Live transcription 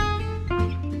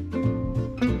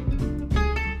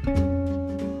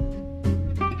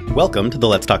Welcome to the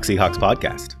Let's Talk Seahawks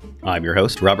podcast. I'm your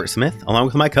host, Robert Smith, along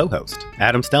with my co-host,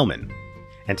 Adam Stellman.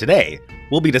 And today,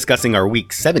 we'll be discussing our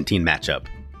Week 17 matchup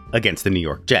against the New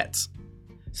York Jets.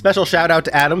 Special shout out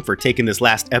to Adam for taking this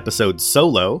last episode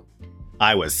solo.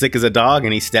 I was sick as a dog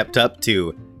and he stepped up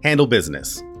to handle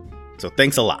business. So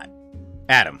thanks a lot.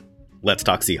 Adam, let's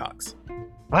talk Seahawks.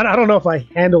 I don't know if I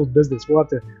handled business. We'll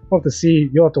have to see.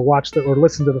 You'll have to watch or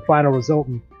listen to the final result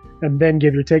and then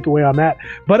give your takeaway on that.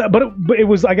 But it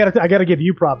was I gotta give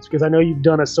you props because I know you've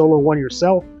done a solo one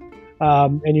yourself,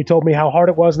 and you told me how hard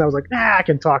it was, and I was like, I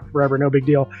can talk forever, no big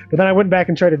deal. But then I went back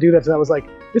and tried to do that, and I was like,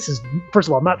 this is first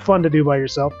of all not fun to do by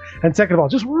yourself, and second of all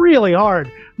just really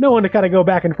hard. No one to kind of go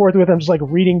back and forth with. I'm just like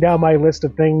reading down my list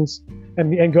of things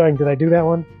and going, did I do that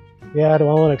one? Yeah, do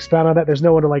I want to expound on that? There's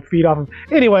no one to like feed off of.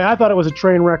 Anyway, I thought it was a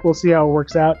train wreck. We'll see how it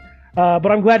works out.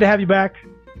 But I'm glad to have you back.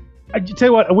 I tell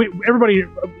you what, everybody,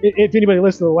 if anybody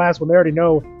listened to the last one, they already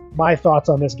know my thoughts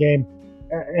on this game,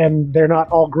 and they're not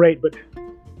all great. But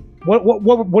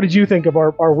what did you think of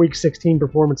our Week 16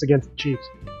 performance against the Chiefs?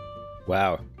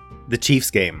 Wow, the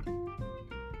Chiefs game.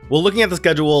 Well, looking at the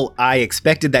schedule, I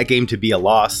expected that game to be a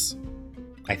loss.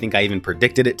 I think I even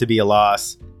predicted it to be a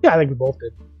loss. Yeah, I think we both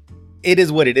did. It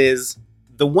is what it is.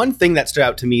 The one thing that stood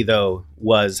out to me, though,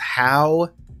 was how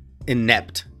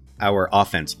inept our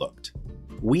offense looked.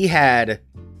 We had,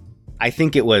 I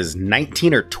think it was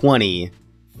 19 or 20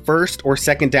 first or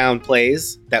second down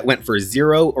plays that went for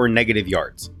 0 or negative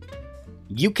yards.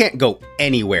 You can't go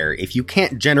anywhere if you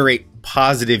can't generate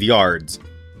positive yards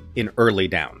in early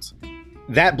downs.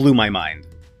 That blew my mind.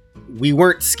 We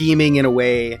weren't scheming in a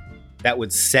way that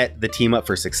would set the team up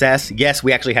for success. Yes,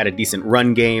 we actually had a decent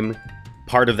run game.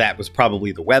 Part of that was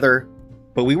probably the weather,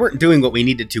 but we weren't doing what we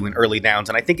needed to in early downs,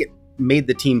 and I think it made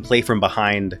the team play from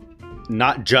behind,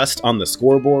 not just on the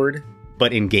scoreboard,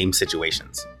 but in game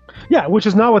situations. Yeah, which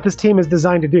is not what this team is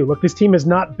designed to do. Look, this team is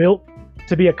not built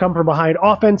to be a come from behind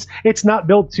offense. It's not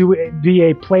built to be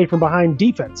a play from behind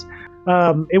defense.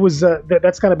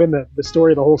 That's kind of been the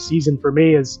story of the whole season for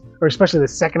me, or especially the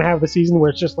second half of the season, where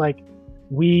it's just like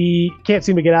we can't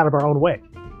seem to get out of our own way.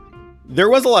 There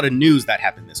was a lot of news that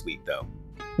happened this week, though.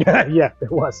 Yeah, there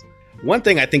was. One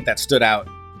thing I think that stood out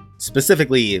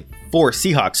specifically for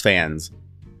Seahawks fans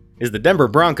is the Denver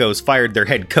Broncos fired their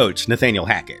head coach, Nathaniel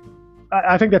Hackett.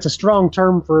 I think that's a strong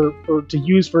term to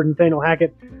use for Nathaniel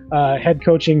Hackett. Head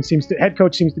coach seems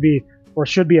to be, or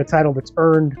should be, a title that's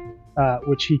earned,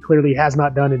 which he clearly has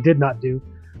not done and did not do.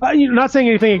 Not saying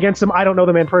anything against him. I don't know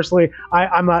the man personally.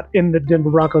 I'm not in the Denver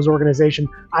Broncos organization.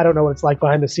 I don't know what it's like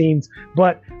behind the scenes.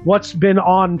 But what's been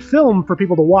on film for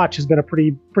people to watch has been a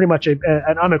pretty much an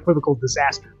unequivocal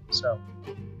disaster. So,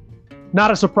 not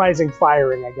a surprising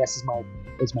firing, I guess, is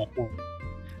my point.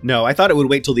 No, I thought it would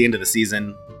wait till the end of the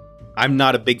season. I'm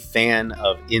not a big fan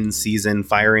of in-season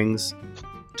firings.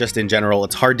 Just in general,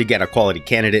 it's hard to get a quality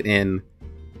candidate in.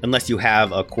 Unless you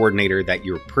have a coordinator that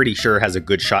you're pretty sure has a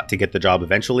good shot to get the job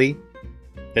eventually,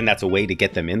 then that's a way to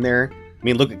get them in there. I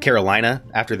mean, look at Carolina.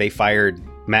 After they fired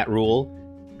Matt Rule,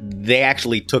 they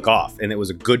actually took off, and it was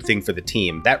a good thing for the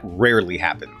team. That rarely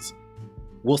happens.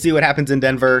 We'll see what happens in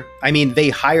Denver. I mean, they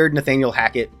hired Nathaniel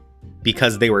Hackett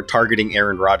because they were targeting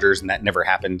Aaron Rodgers, and that never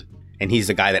happened. And he's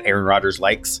a guy that Aaron Rodgers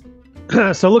likes.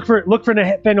 So look for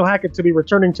Nathaniel Hackett to be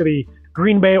returning to the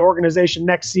Green Bay organization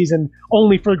next season,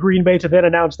 only for Green Bay to then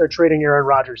announce they're trading Aaron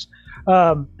Rodgers.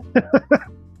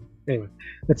 Anyway,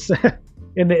 that's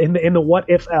in the what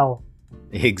if L.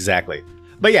 Exactly.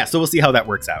 But yeah, so we'll see how that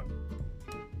works out.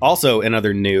 Also, in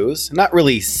other news, not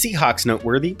really Seahawks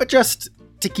noteworthy, but just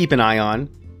to keep an eye on,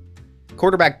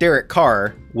 quarterback Derek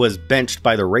Carr was benched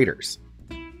by the Raiders.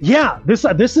 Yeah, this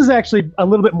is actually a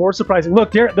little bit more surprising.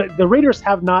 Look, the Raiders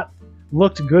have not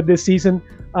looked good this season,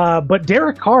 but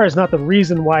Derek Carr is not the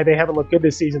reason why they haven't looked good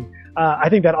this season. I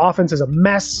think that offense is a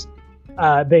mess.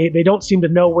 They don't seem to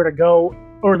know where to go,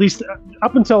 or at least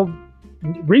up until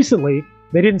recently,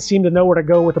 they didn't seem to know where to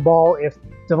go with the ball if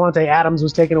Devontae Adams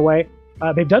was taken away.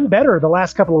 They've done better the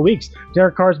last couple of weeks.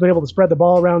 Derek Carr's been able to spread the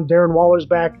ball around. Darren Waller's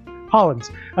back.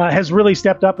 Hollins has really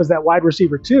stepped up as that wide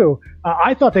receiver too.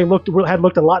 I thought they had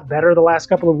looked a lot better the last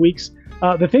couple of weeks.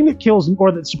 The thing that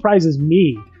that surprises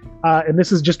me, and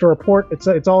this is just a report,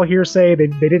 it's all hearsay. They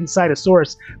didn't cite a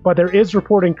source, but there is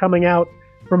reporting coming out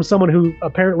from someone who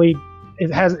apparently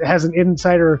has an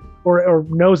insider or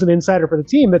knows an insider for the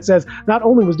team that says not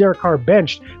only was Derek Carr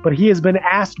benched, but he has been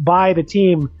asked by the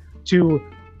team to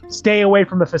stay away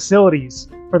from the facilities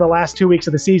for the last 2 weeks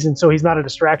of the season so he's not a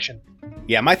distraction.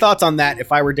 Yeah, my thoughts on that,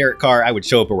 if I were Derek Carr, I would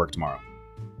show up at work tomorrow.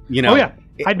 Oh yeah,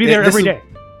 I'd be there every day.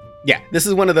 Yeah, this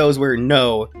is one of those where,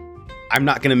 no, I'm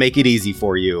not going to make it easy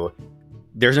for you.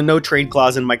 There's a no trade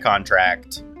clause in my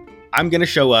contract. I'm going to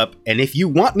show up, and if you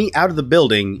want me out of the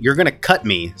building, you're going to cut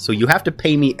me, so you have to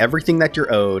pay me everything that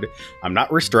you're owed. I'm not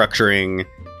restructuring.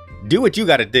 Do what you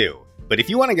got to do. But if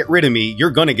you want to get rid of me,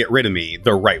 you're going to get rid of me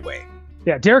the right way.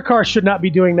 Yeah, Derek Carr should not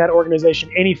be doing that organization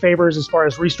any favors as far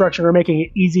as restructuring or making it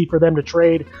easy for them to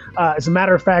trade. As a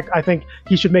matter of fact, I think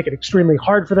he should make it extremely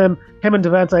hard for them. Him and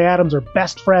Davante Adams are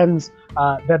best friends.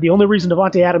 That the only reason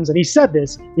Davante Adams, and he said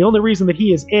this, the only reason that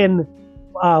he is in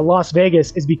Las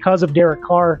Vegas is because of Derek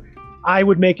Carr. I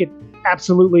would make it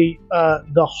absolutely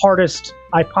the hardest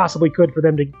I possibly could for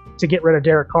them to get rid of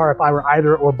Derek Carr if I were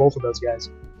either or both of those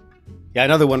guys. Yeah,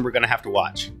 another one we're going to have to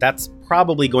watch. That's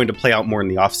probably going to play out more in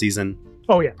the offseason.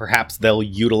 Oh, yeah. Perhaps they'll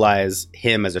utilize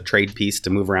him as a trade piece to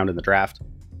move around in the draft.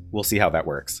 We'll see how that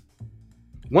works.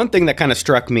 One thing that kind of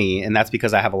struck me, and that's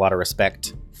because I have a lot of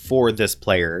respect for this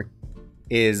player,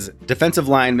 is defensive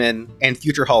lineman and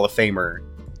future Hall of Famer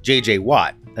J.J.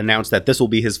 Watt announced that this will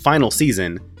be his final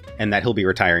season and that he'll be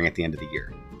retiring at the end of the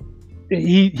year.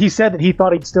 He said that he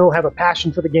thought he'd still have a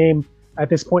passion for the game at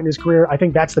this point in his career. I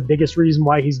think that's the biggest reason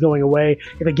why he's going away.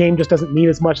 If the game just doesn't mean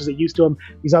as much as it used to him,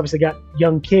 he's obviously got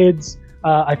young kids.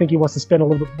 I think he wants to spend a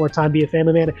little bit more time, be a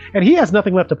family man. And he has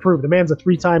nothing left to prove. The man's a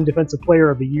 3-time Defensive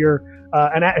Player of the Year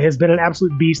and has been an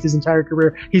absolute beast his entire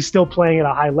career. He's still playing at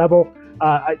a high level.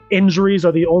 Injuries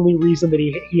are the only reason that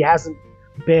he hasn't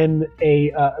been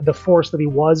the force that he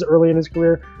was early in his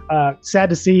career. Sad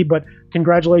to see, but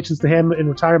congratulations to him in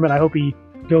retirement. I hope he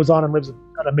goes on and lives an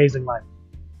amazing life.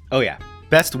 Oh, yeah.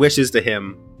 Best wishes to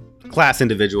him. Class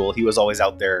individual. He was always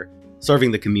out there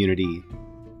serving the community.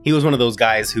 He was one of those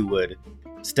guys who would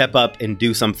step up and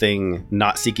do something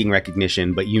not seeking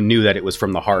recognition, but you knew that it was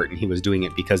from the heart and he was doing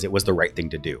it because it was the right thing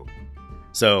to do.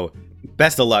 So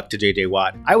best of luck to J.J.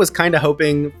 Watt. I was kind of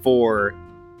hoping for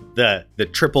the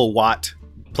triple Watt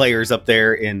players up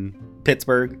there in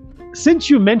Pittsburgh. Since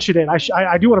you mentioned it,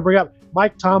 I do want to bring up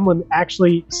Mike Tomlin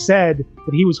actually said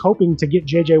that he was hoping to get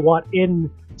J.J. Watt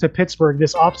in to Pittsburgh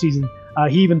this offseason.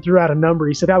 He even threw out a number.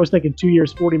 He said, I was thinking 2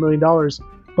 years, $40 million.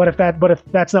 But if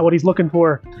that's not what he's looking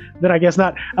for, then I guess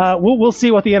not. We'll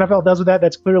see what the NFL does with that.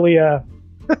 That's clearly a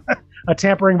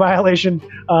tampering violation.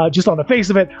 Just on the face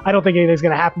of it, I don't think anything's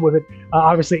going to happen with it.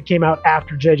 Obviously, it came out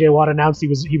after J.J. Watt announced he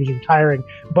was retiring.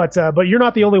 But you're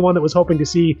not the only one that was hoping to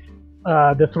see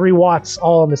the 3 Watts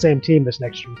all on the same team this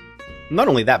next year. Not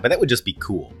only that, but that would just be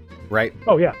cool, right?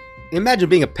 Oh, yeah. Imagine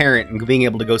being a parent and being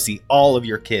able to go see all of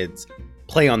your kids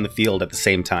play on the field at the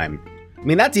same time. I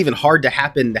mean, that's even hard to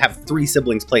happen to have 3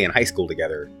 siblings play in high school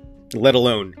together, let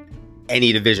alone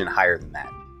any division higher than that.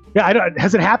 Yeah,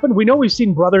 has it happened? We know we've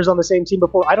seen brothers on the same team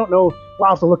before. I don't know. We'll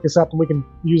have to look this up and we can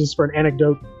use this for an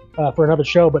anecdote for another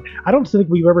show, but I don't think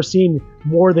we've ever seen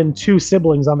more than 2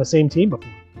 siblings on the same team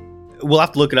before. We'll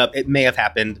have to look it up. It may have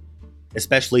happened,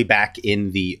 especially back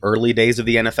in the early days of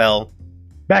the NFL.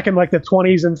 Back in like the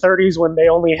 20s and 30s when they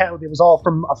only had, it was all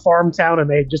from a farm town and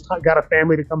they just got a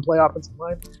family to come play offensive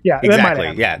line. Yeah,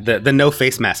 exactly. Yeah, the no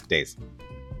face mask days.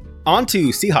 On to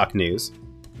Seahawk news.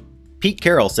 Pete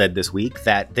Carroll said this week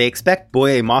that they expect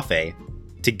Boye Mafe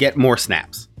to get more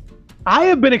snaps. I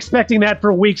have been expecting that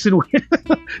for weeks and weeks.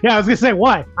 Yeah, I was going to say,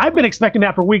 why? I've been expecting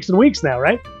that for weeks and weeks now,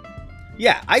 right?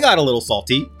 Yeah, I got a little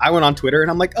salty. I went on Twitter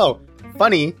and I'm like, oh,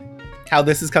 funny how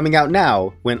this is coming out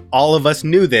now when all of us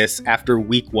knew this after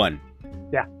week 1.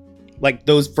 Yeah. Like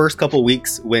those first couple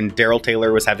weeks when Darrell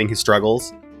Taylor was having his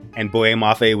struggles and Boye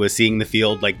Mafe was seeing the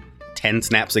field like 10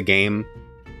 snaps a game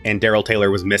and Darrell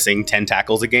Taylor was missing 10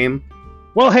 tackles a game.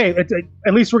 Well, hey,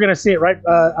 at least we're going to see it, right?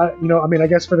 I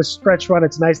guess for the stretch run,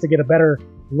 it's nice to get a better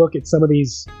look at some of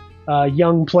these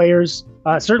young players.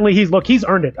 Certainly he's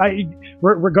earned it.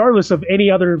 Regardless of any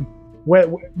other,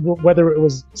 whether it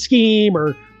was scheme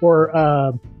or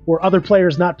other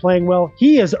players not playing well,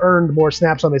 he has earned more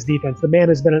snaps on this defense. The man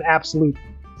has been an absolute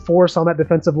force on that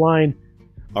defensive line.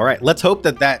 All right, let's hope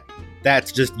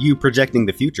that's just you projecting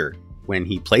the future when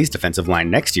he plays defensive line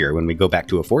next year when we go back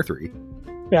to a 4-3.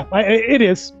 Yeah, it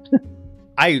is.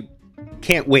 I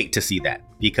can't wait to see that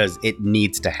because it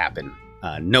needs to happen.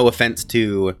 No offense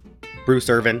to Bruce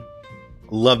Irvin.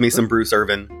 Love me some Bruce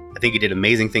Irvin. I think he did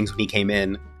amazing things when he came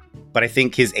in, but I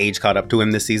think his age caught up to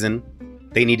him this season.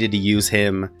 They needed to use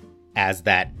him as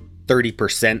that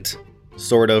 30%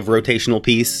 sort of rotational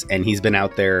piece, and he's been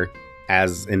out there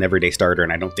as an everyday starter,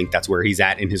 and I don't think that's where he's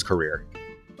at in his career.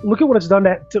 Look at what it's done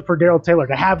for Darrell Taylor.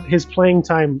 To have his playing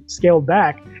time scaled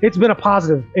back, it's been a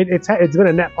positive. It's been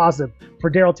a net positive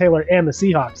for Darrell Taylor and the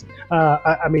Seahawks.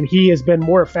 He has been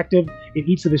more effective in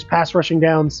each of his pass rushing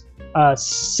downs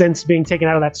since being taken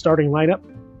out of that starting lineup.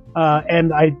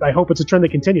 And I hope it's a trend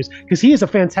that continues because he is a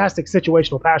fantastic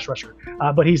situational pass rusher,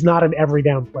 but he's not an every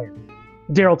down player.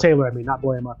 Darrell Taylor, not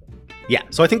Boye Mafe. Yeah,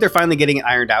 so I think they're finally getting it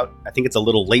ironed out. I think it's a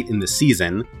little late in the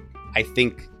season. I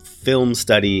think film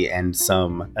study and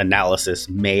some analysis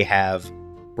may have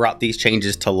brought these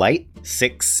changes to light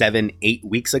 6, 7, 8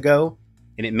 weeks ago,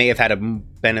 and it may have had a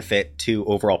benefit to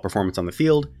overall performance on the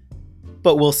field,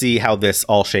 but we'll see how this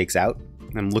all shakes out.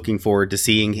 I'm looking forward to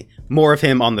seeing more of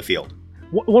him on the field.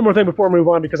 One more thing before we move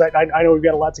on, because I know we've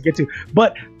got a lot to get to,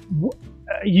 but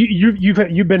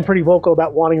you've been pretty vocal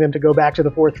about wanting them to go back to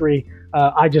the 4-3.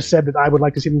 I just said that I would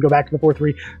like to see them go back to the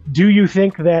 4-3. Do you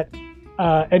think that,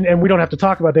 and we don't have to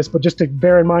talk about this, but just to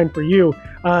bear in mind for you,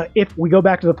 if we go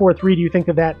back to the 4-3, do you think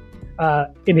that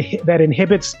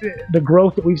inhibits the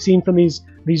growth that we've seen from these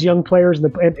young players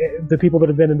and the people that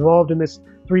have been involved in this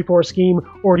 3-4 scheme,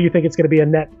 or do you think it's going to be a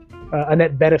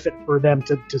net benefit for them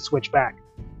to switch back?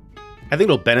 I think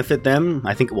it'll benefit them.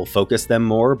 I think it will focus them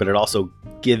more, but it also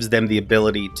gives them the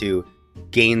ability to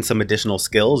gain some additional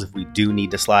skills. If we do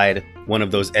need to slide one of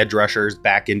those edge rushers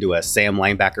back into a Sam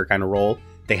linebacker kind of role,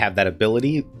 they have that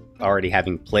ability, already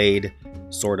having played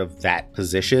sort of that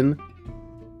position.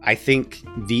 I think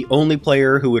the only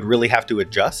player who would really have to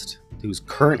adjust, who's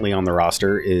currently on the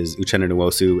roster, is Uchenna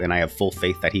Nwosu, and I have full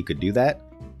faith that he could do that.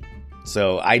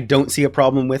 So I don't see a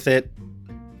problem with it.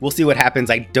 We'll see what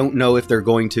happens. I don't know if they're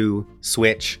going to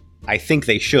switch. I think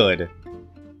they should.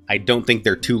 I don't think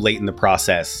they're too late in the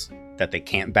process that they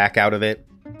can't back out of it.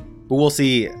 But we'll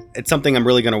see. It's something I'm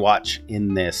really going to watch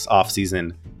in this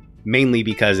offseason, mainly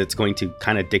because it's going to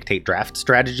kind of dictate draft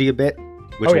strategy a bit,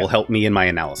 which will help me in my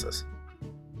analysis.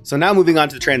 So now moving on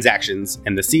to the transactions,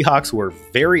 and the Seahawks were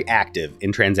very active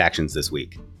in transactions this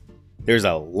week. There's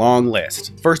a long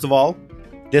list. First of all,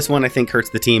 this one I think hurts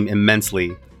the team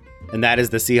immensely, and that is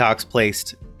the Seahawks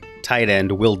placed tight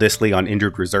end Will Dissly on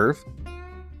injured reserve.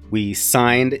 We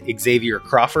signed Xavier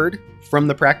Crawford from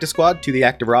the practice squad to the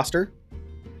active roster,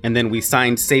 and then we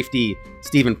signed safety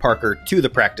Stephen Parker to the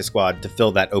practice squad to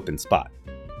fill that open spot.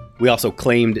 We also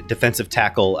claimed defensive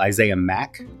tackle Isaiah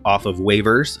Mack off of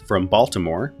waivers from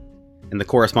Baltimore, and the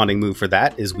corresponding move for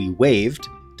that is we waived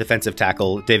defensive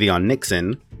tackle Davion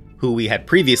Nixon, who we had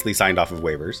previously signed off of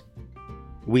waivers.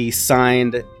 We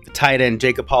signed tight end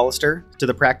Jacob Hollister to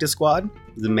the practice squad,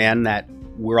 the man that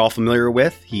we're all familiar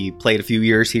with. He played a few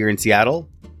years here in Seattle.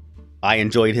 I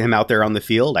enjoyed him out there on the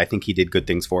field. I think he did good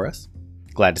things for us.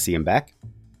 Glad to see him back.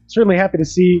 Certainly happy to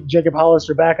see Jacob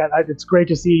Hollister back. It's great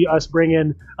to see us bring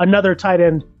in another tight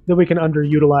end that we can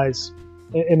underutilize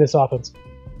in this offense.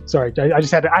 Sorry,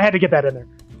 I had to get that in there.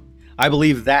 I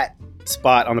believe that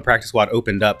spot on the practice squad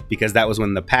opened up because that was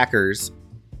when the Packers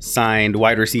signed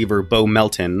wide receiver Bo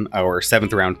Melton, our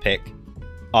 7th round pick,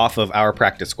 off of our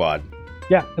practice squad.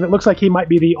 Yeah, and it looks like he might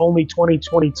be the only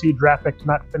 2022 draft pick to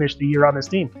not finish the year on this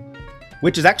team.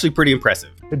 Which is actually pretty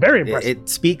impressive. Very impressive. It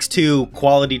speaks to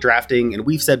quality drafting, and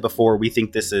we've said before, we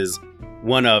think this is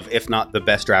one of, if not the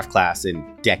best draft class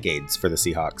in decades for the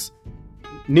Seahawks.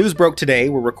 News broke today,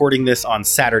 we're recording this on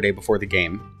Saturday before the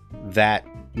game, that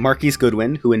Marquise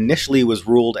Goodwin, who initially was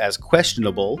ruled as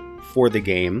questionable for the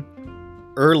game,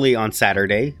 early on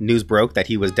Saturday, news broke that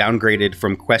he was downgraded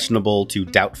from questionable to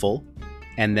doubtful.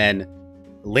 And then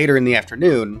later in the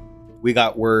afternoon, we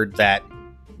got word that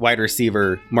wide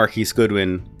receiver Marquise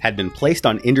Goodwin had been placed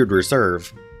on injured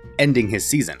reserve, ending his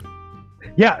season.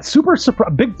 Yeah,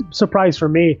 big surprise for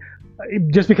me,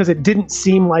 just because it didn't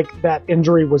seem like that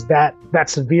injury was that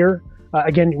severe.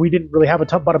 Again, we didn't really have a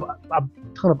ton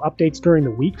of updates during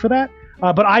the week for that.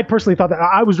 But I personally thought that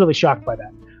I was really shocked by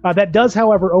that. That does,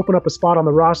 however, open up a spot on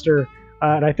the roster,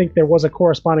 and I think there was a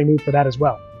corresponding move for that as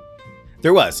well.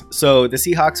 There was. So the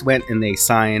Seahawks went and they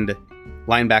signed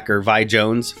linebacker Vi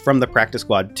Jones from the practice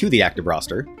squad to the active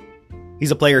roster.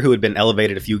 He's a player who had been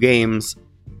elevated a few games.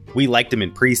 We liked him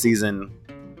in preseason.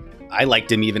 I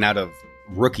liked him even out of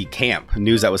rookie camp.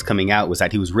 News that was coming out was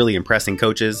that he was really impressing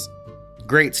coaches.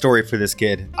 Great story for this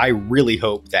kid. I really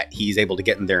hope that he's able to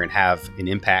get in there and have an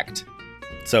impact.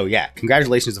 So yeah,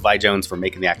 congratulations to Vi Jones for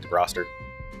making the active roster.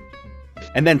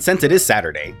 And then since it is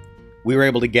Saturday, we were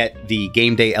able to get the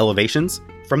game day elevations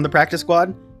from the practice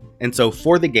squad. And so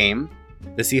for the game,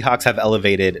 the Seahawks have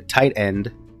elevated tight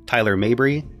end Tyler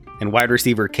Mabry and wide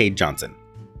receiver Cade Johnson.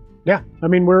 Yeah, I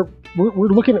mean we're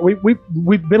looking at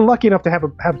we've been lucky enough to have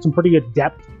some pretty good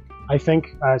depth, I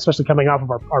think, especially coming off of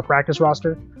our practice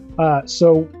roster.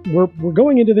 So we're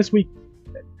going into this week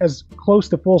as close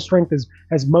to full strength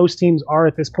as most teams are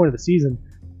at this point of the season.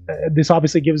 This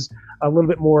obviously gives a little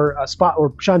bit more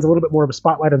shines a little bit more of a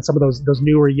spotlight on some of those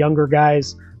newer, younger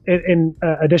guys. In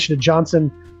addition to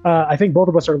Johnson, I think both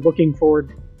of us are looking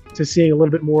forward to seeing a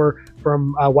little bit more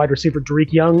from wide receiver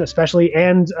Derek Young, especially,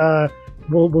 and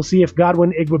we'll see if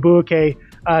Godwin Igwebuike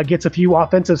gets a few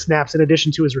offensive snaps in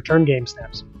addition to his return game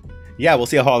snaps. Yeah, we'll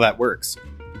see how all that works.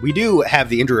 We do have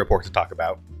the injury report to talk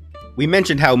about. We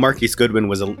mentioned how Marquise Goodwin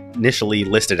was initially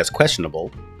listed as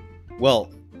questionable.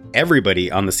 Well, everybody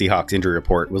on the Seahawks injury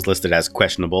report was listed as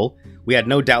questionable. We had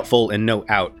no doubtful and no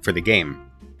out for the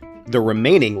game. The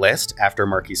remaining list, after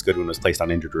Marquise Goodwin was placed on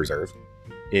injured reserve,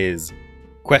 is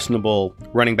questionable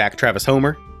running back Travis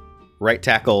Homer, right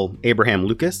tackle Abraham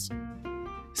Lucas,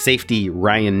 safety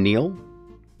Ryan Neal,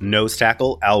 nose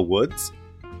tackle Al Woods,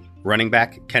 running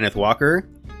back Kenneth Walker,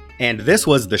 and this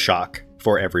was the shock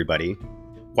for everybody.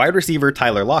 Wide receiver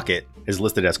Tyler Lockett is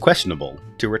listed as questionable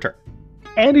to return.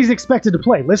 And he's expected to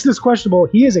play. Listed as questionable,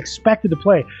 he is expected to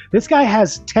play. This guy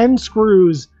has 10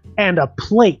 screws and a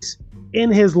plate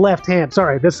in his left hand.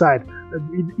 Sorry, this side.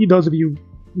 Those of you,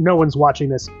 no one's watching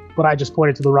this, but I just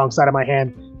pointed to the wrong side of my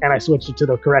hand and I switched it to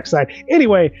the correct side.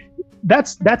 Anyway,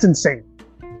 that's insane.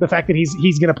 The fact that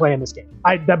he's going to play in this game.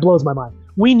 That blows my mind.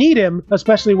 We need him,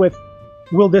 especially with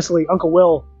Will Dissly, Uncle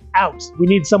Will, out. We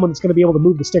need someone that's going to be able to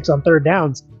move the sticks on third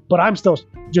downs, but I'm still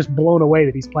just blown away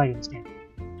that he's playing in this game.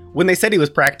 When they said he was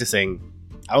practicing,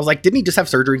 I was like, didn't he just have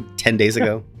surgery 10 days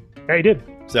ago? Yeah, he did.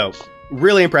 So,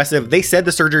 really impressive. They said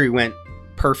the surgery went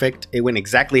perfect. It went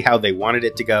exactly how they wanted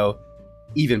it to go.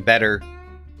 Even better.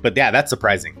 But yeah, that's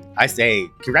surprising. I say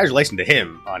congratulations to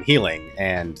him on healing.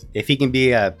 And if he can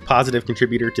be a positive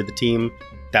contributor to the team,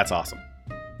 that's awesome.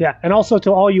 Yeah, and also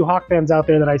to all you Hawk fans out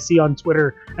there that I see on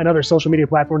Twitter and other social media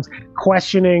platforms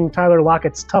questioning Tyler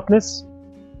Lockett's toughness,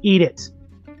 eat it.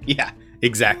 Yeah,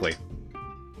 exactly.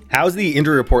 How's the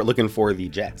injury report looking for the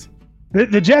Jets?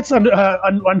 The Jets,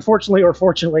 unfortunately or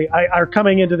fortunately, are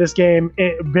coming into this game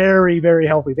very, very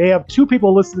healthy. They have two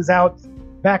people listed as out,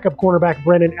 backup quarterback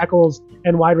Brendan Eccles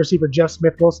and wide receiver Jeff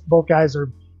Smith. Both guys are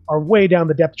way down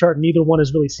the depth chart. Neither one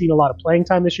has really seen a lot of playing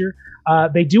time this year.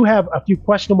 They do have a few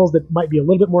questionables that might be a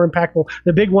little bit more impactful.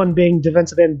 The big one being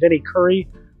defensive end Vinny Curry,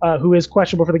 who is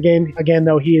questionable for the game. Again,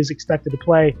 though, he is expected to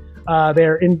play.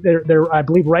 They're I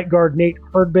believe, right guard Nate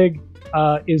Herdbig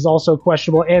is also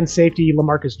questionable, and safety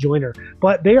LaMarcus Joyner.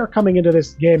 But they are coming into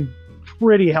this game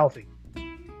pretty healthy.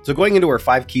 So going into our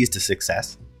 5 keys to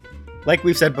success, like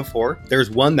we've said before, there's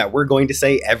one that we're going to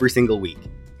say every single week.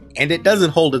 And it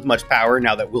doesn't hold as much power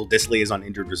now that Will Dissly is on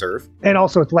injured reserve. And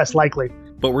also it's less likely.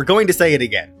 But we're going to say it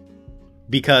again.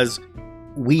 Because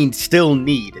we still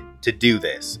need to do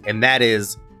this. And that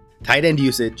is tight end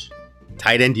usage,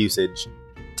 tight end usage,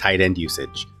 tight end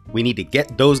usage. We need to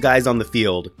get those guys on the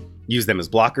field, use them as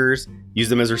blockers, use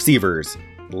them as receivers,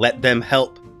 let them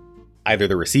help either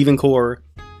the receiving core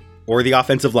or the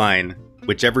offensive line,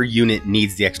 whichever unit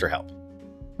needs the extra help.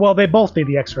 Well, they both need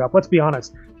the extra help, let's be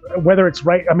honest. Whether it's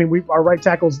right, our right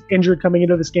tackle's injured coming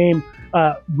into this game.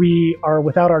 We are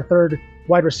without our third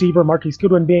wide receiver, Marquise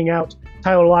Goodwin being out.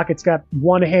 Tyler Lockett's got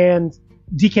one hand.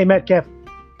 DK Metcalf,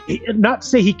 not to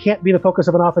say he can't be the focus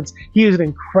of an offense. He is an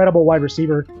incredible wide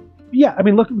receiver. Yeah,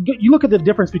 you look at the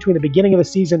difference between the beginning of the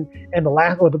season and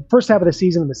the first half of the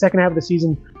season and the second half of the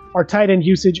season. Our tight end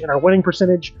usage and our winning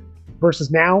percentage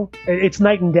versus now, it's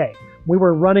night and day. We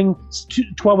were running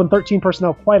 12 and 13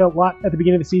 personnel quite a lot at the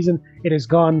beginning of the season. It has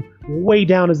gone way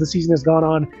down as the season has gone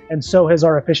on, and so has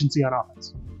our efficiency on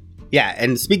offense. Yeah,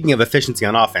 and speaking of efficiency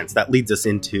on offense, that leads us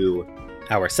into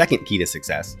our second key to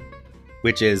success,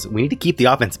 which is we need to keep the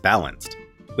offense balanced.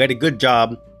 We had a good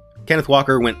job. Kenneth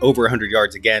Walker went over 100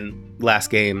 yards again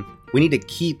last game. We need to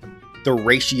keep the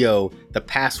ratio, the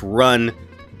pass-run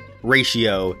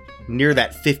ratio, near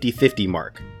that 50-50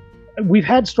 mark. We've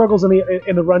had struggles in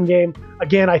the run game.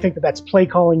 Again, I think that's play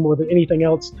calling more than anything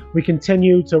else. We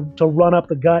continue to run up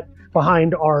the gut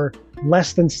behind our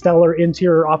less than stellar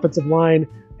interior offensive line.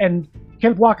 And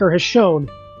Kenneth Walker has shown,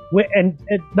 and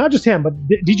not just him, but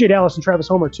DJ Dallas and Travis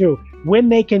Homer too, when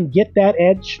they can get that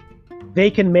edge,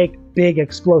 they can make big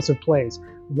explosive plays.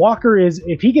 Walker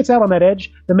if he gets out on that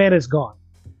edge, the man is gone.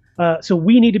 So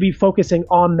we need to be focusing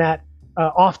on that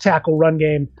off-tackle run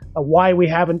game. Why we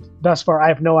haven't thus far, I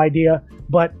have no idea.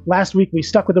 But last week we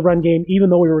stuck with the run game, even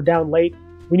though we were down late.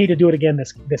 We need to do it again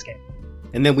this game.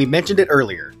 And then we mentioned it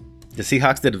earlier. The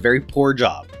Seahawks did a very poor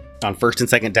job on first and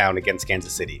second down against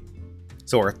Kansas City.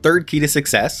 So our third key to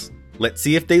success, let's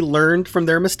see if they learned from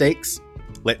their mistakes.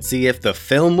 Let's see if the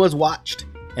film was watched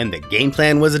and the game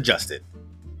plan was adjusted.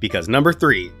 Because number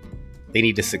 3, they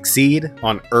need to succeed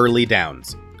on early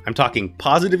downs. I'm talking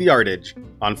positive yardage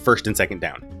on first and second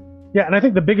down. Yeah, and I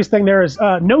think the biggest thing there is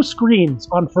no screens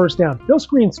on first down. No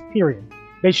screens, period.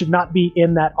 They should not be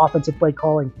in that offensive play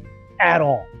calling at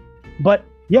all. But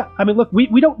yeah, look,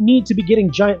 we don't need to be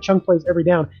getting giant chunk plays every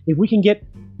down. If we can get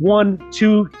 1,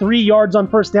 2, 3 yards on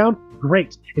first down,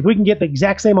 great. If we can get the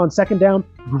exact same on second down,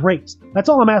 great. That's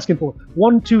all I'm asking for.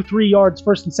 1, 2, 3 yards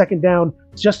first and second down,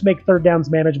 just to make third downs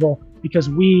manageable, because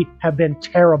we have been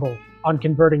terrible on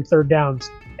converting third downs,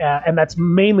 and that's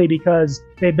mainly because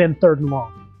they've been third and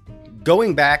long.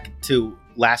 Going back to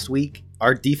last week,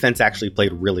 our defense actually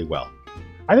played really well.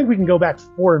 I think we can go back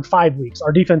 4 and 5 weeks.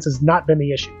 Our defense has not been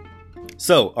the issue.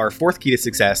 So our fourth key to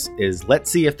success is, let's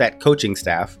see if that coaching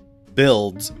staff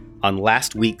builds on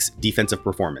last week's defensive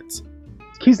performance.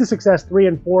 Keys to success 3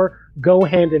 and 4 go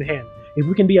hand in hand. If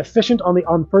we can be efficient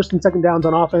on first and second downs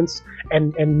on offense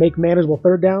and make manageable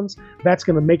third downs, that's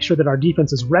going to make sure that our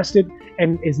defense is rested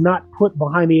and is not put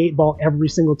behind the 8 ball every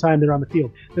single time they're on the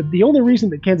field. The only reason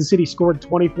that Kansas City scored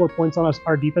 24 points on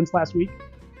our defense last week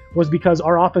was because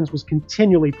our offense was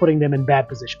continually putting them in bad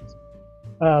positions.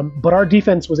 But our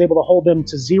defense was able to hold them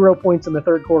to 0 points in the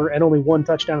third quarter and only 1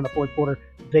 touchdown in the fourth quarter.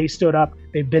 They stood up.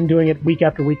 They've been doing it week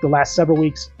after week the last several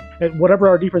weeks. And whatever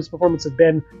our defense performance has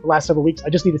been the last several weeks, I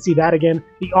just need to see that again.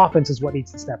 The offense is what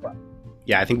needs to step up.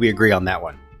 Yeah, I think we agree on that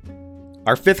one.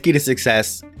 Our fifth key to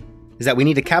success is that we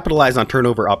need to capitalize on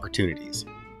turnover opportunities.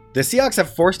 The Seahawks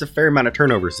have forced a fair amount of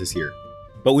turnovers this year,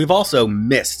 but we've also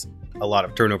missed a lot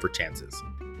of turnover chances.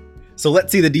 So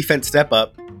let's see the defense step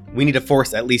up. We need to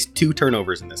force at least 2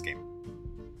 turnovers in this game.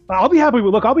 I'll be happy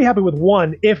with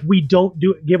 1 if we don't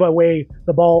give away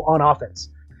the ball on offense.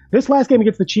 This last game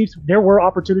against the Chiefs, there were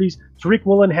opportunities. Tariq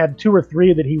Woolen had 2 or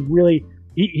 3 that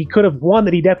he could have won,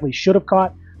 that he definitely should have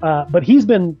caught. But he's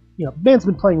been, man's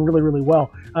been playing really, really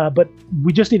well. But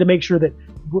we just need to make sure that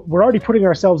we're already putting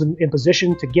ourselves in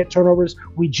position to get turnovers.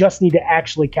 We just need to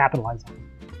actually capitalize on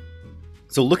it.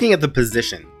 So looking at the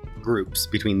position groups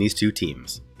between these two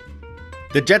teams,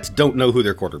 the Jets don't know who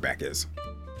their quarterback is.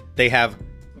 They have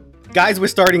guys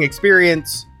with starting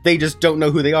experience. They just don't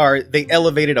know who they are. They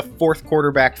elevated a 4th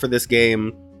quarterback for this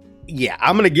game. Yeah,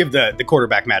 I'm going to give the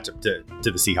quarterback matchup to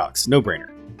the Seahawks. No brainer.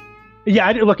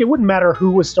 Yeah, look, it wouldn't matter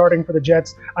who was starting for the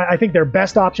Jets. I think their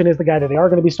best option is the guy that they are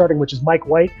going to be starting, which is Mike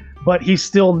White, but he's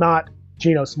still not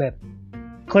Geno Smith.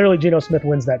 Clearly, Geno Smith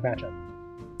wins that matchup.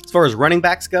 As far as running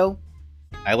backs go,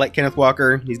 I like Kenneth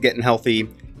Walker. He's getting healthy.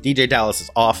 DJ Dallas is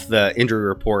off the injury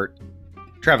report.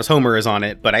 Travis Homer is on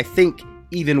it, but I think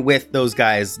even with those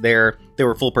guys there, they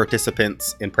were full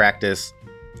participants in practice.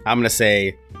 I'm going to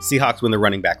say Seahawks win the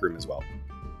running back room as well.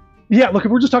 Yeah, look,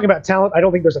 if we're just talking about talent, I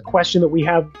don't think there's a question that we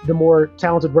have the more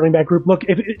talented running back group. Look,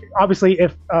 if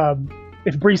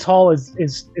Breece Hall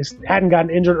hadn't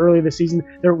gotten injured earlier this season,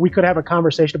 we could have a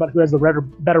conversation about who has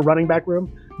the better running back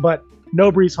room. But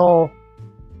no Breece Hall,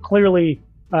 clearly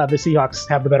the Seahawks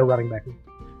have the better running back room.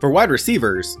 For wide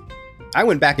receivers, I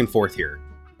went back and forth here.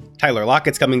 Tyler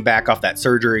Lockett's coming back off that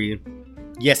surgery.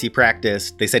 Yes, he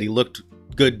practiced. They said he looked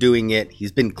good doing it.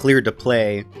 He's been cleared to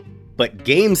play. But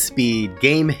game speed,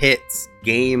 game hits,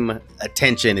 game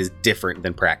attention is different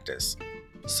than practice.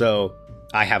 So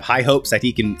I have high hopes that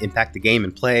he can impact the game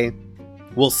and play.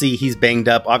 We'll see. He's banged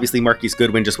up. Obviously, Marquise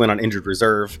Goodwin just went on injured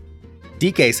reserve.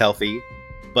 DK's healthy,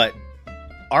 but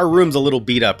our room's a little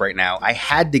beat up right now. I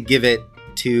had to give it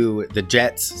to the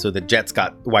Jets, so the Jets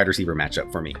got the wide receiver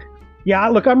matchup for me. Yeah,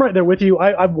 look, I'm right there with you.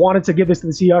 I wanted to give this to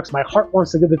the Seahawks. My heart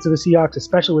wants to give it to the Seahawks,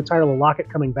 especially with Tyler Lockett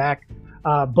coming back.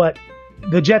 But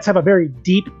the Jets have a very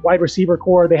deep wide receiver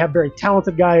core. They have very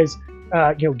talented guys.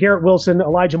 Garrett Wilson,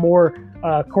 Elijah Moore,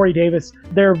 Corey Davis.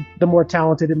 They're the more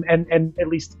talented and at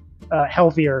least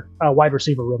healthier wide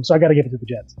receiver room. So I got to give it to the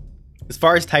Jets. As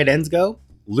far as tight ends go,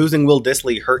 losing Will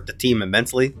Dissly hurt the team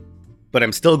immensely, but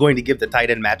I'm still going to give the tight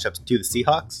end matchups to the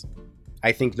Seahawks.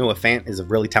 I think Noah Fant is a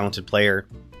really talented player.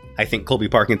 I think Colby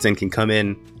Parkinson can come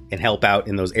in and help out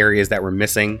in those areas that we're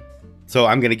missing. So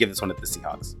I'm going to give this one to the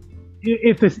Seahawks.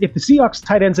 If the Seahawks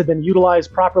tight ends had been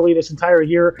utilized properly this entire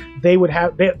year, they would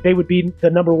be the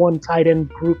number 1 tight end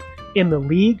group in the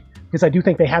league, because I do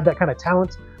think they have that kind of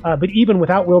talent. But even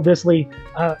without Will Dissly,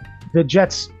 the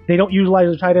Jets, they don't utilize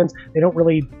their tight ends. They don't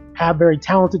really have very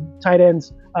talented tight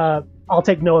ends. I'll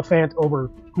take Noah Fant over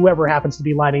whoever happens to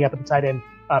be lining up at the tight end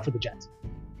for the Jets.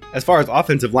 As far as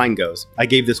offensive line goes, I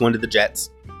gave this one to the Jets.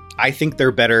 I think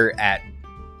they're better at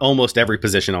almost every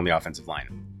position on the offensive line.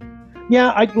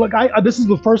 Yeah, this is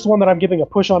the first one that I'm giving a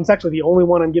push on. It's actually the only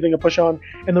one I'm giving a push on.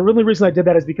 And the really reason I did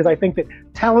that is because I think that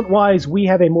talent-wise, we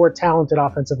have a more talented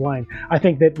offensive line. I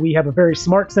think that we have a very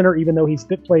smart center, even though he's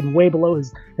played way below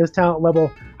his talent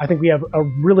level. I think we have a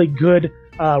really good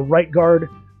right guard.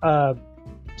 A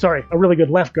really good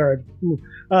left guard.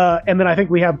 And then I think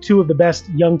we have 2 of the best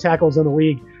young tackles in the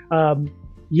league.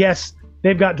 Yes,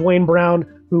 they've got Dwayne Brown,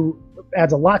 who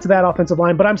adds a lot to that offensive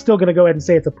line, but I'm still going to go ahead and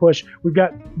say it's a push. We've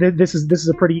got this is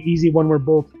a pretty easy one where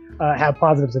both have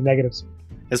positives and negatives.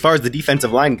 As far as the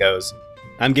defensive line goes,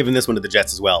 I'm giving this one to the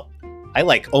Jets as well. I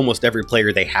like almost every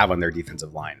player they have on their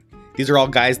defensive line. These are all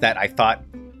guys that I thought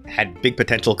had big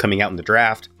potential coming out in the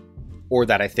draft, or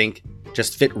that I think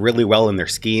just fit really well in their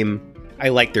scheme. I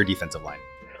like their defensive line.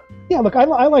 Yeah, look, I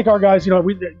like our guys.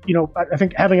 I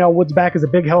think having Al Woods back is a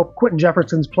big help. Quentin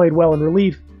Jefferson's played well in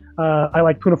relief. I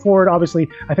like Poona Ford. Obviously,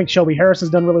 I think Shelby Harris has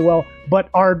done really well, but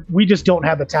we just don't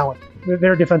have the talent.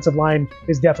 Their defensive line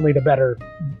is definitely the better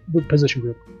position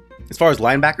group. As far as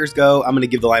linebackers go, I'm going to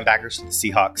give the linebackers to the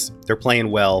Seahawks. They're playing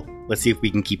well. Let's see if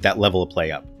we can keep that level of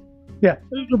play up. Yeah,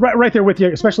 right there with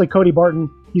you, especially Cody Barton.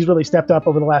 He's really stepped up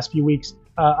over the last few weeks.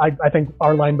 I think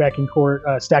our linebacking core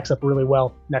stacks up really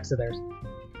well next to theirs.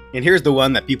 And here's the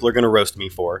one that people are going to roast me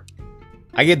for.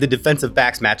 I gave the defensive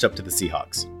backs matchup to the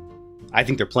Seahawks. I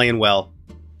think they're playing well.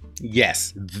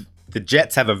 Yes, the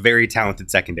Jets have a very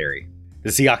talented secondary. The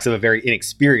Seahawks have a very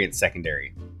inexperienced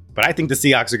secondary. But I think the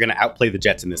Seahawks are going to outplay the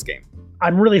Jets in this game.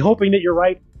 I'm really hoping that you're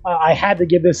right. I had to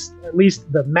give this at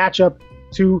least the matchup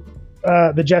to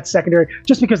the Jets secondary,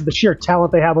 just because of the sheer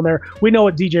talent they have on there. We know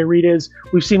what DJ Reed is.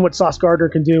 We've seen what Sauce Gardner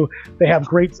can do. They have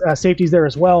great safeties there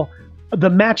as well. The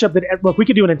matchup look, we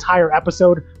could do an entire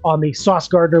episode on the Sauce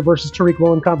Gardner versus Tariq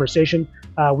Woolen conversation.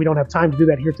 We don't have time to do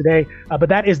that here today, but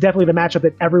that is definitely the matchup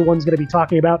that everyone's going to be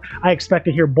talking about. I expect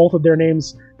to hear both of their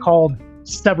names called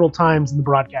several times in the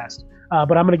broadcast,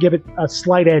 but I'm going to give it a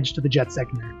slight edge to the Jets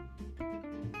secondary.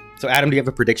 So, Adam, do you have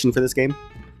a prediction for this game?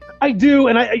 I do,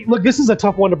 and look, this is a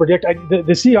tough one to predict. The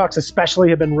Seahawks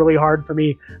especially have been really hard for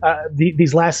me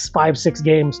these last 5-6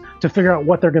 games to figure out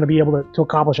what they're going to be able to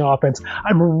accomplish on offense.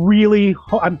 I'm going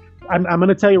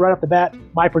to tell you right off the bat,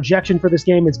 my projection for this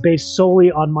game is based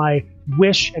solely on my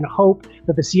wish and hope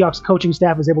that the Seahawks coaching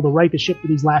staff is able to right the ship for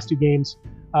these last 2 games.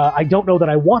 I don't know that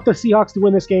I want the Seahawks to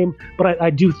win this game, but I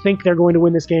do think they're going to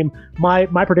win this game.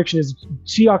 My prediction is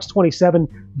Seahawks 27,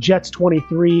 Jets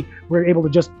 23. We're able to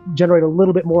just generate a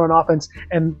little bit more on offense,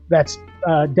 and that's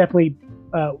definitely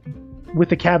with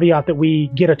the caveat that we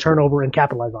get a turnover and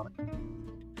capitalize on it.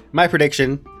 My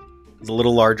prediction is a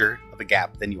little larger of a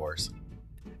gap than yours.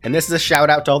 And this is a shout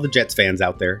out to all the Jets fans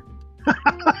out there.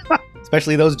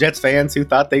 Especially those Jets fans who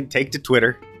thought they'd take to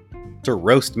Twitter to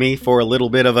roast me for a little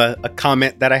bit of a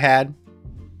comment that I had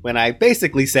when I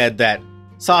basically said that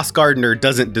Sauce Gardner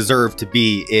doesn't deserve to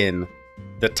be in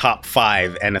the top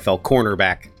 5 NFL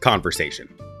cornerback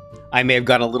conversation. I may have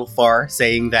gone a little far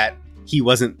saying that he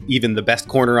wasn't even the best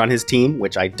corner on his team,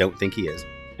 which I don't think he is.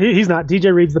 He's not.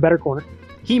 DJ Reed's the better corner.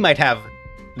 He might have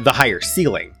the higher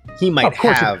ceiling. He might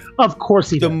have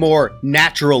the more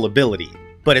natural ability.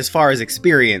 But as far as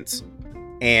experience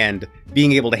and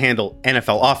being able to handle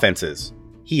NFL offenses,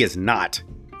 he is not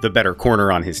the better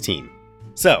corner on his team.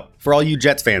 So, for all you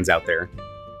Jets fans out there,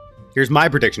 here's my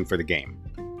prediction for the game.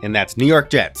 And that's New York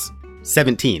Jets,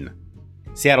 17.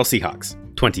 Seattle Seahawks,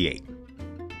 28.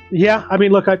 Yeah, I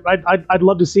mean, look, I'd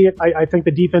love to see it. I think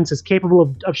the defense is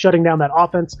capable of shutting down that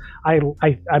offense.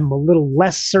 I'm a little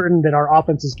less certain that our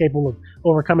offense is capable of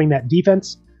overcoming that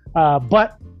defense.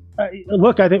 But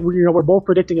look, I think we're both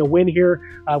predicting a win here.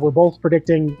 We're both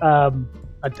predicting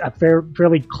a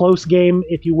fairly close game,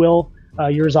 if you will.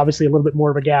 Yours obviously a little bit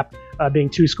more of a gap, being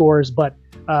 2 scores, but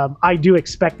I do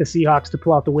expect the Seahawks to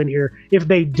pull out the win here. If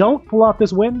they don't pull out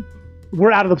this win,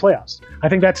 we're out of the playoffs. I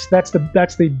think that's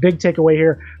the big takeaway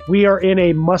here. We are in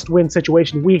a must-win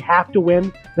situation. We have to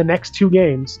win the next 2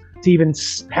 games to even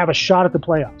have a shot at the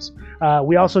playoffs.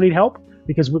 We also need help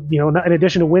because, in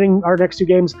addition to winning our next 2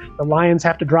 games, the Lions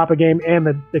have to drop a game and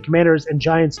the Commanders and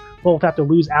Giants both have to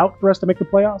lose out for us to make the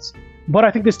playoffs. But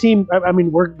I think this team, I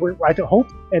hope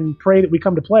and pray that we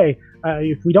come to play.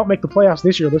 If we don't make the playoffs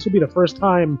this year, this will be the first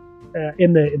time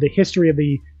in the history of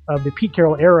the Pete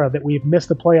Carroll era that we've missed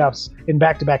the playoffs in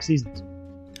back-to-back seasons.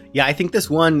 Yeah, I think this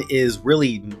one is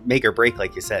really make or break,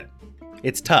 like you said.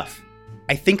 It's tough.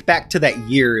 I think back to that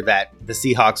year that the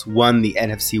Seahawks won the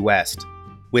NFC West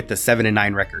with the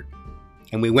 7-9 record.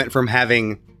 And we went from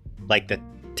having like the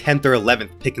 10th or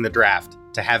 11th pick in the draft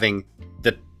to having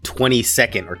the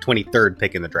 22nd or 23rd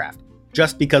pick in the draft,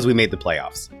 just because we made the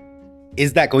playoffs.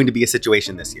 Is that going to be a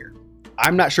situation this year?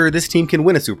 I'm not sure this team can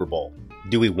win a Super Bowl.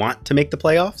 Do we want to make the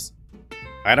playoffs?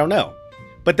 I don't know.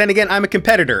 But then again, I'm a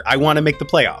competitor. I want to make the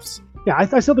playoffs. Yeah, I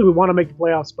still think we want to make the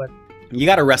playoffs, but you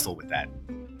got to wrestle with that.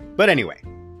 But anyway,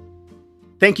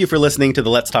 thank you for listening to the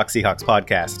Let's Talk Seahawks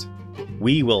podcast.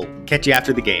 We will catch you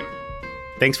after the game.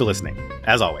 Thanks for listening.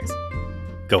 As always,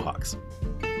 go Hawks.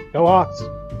 Go Hawks.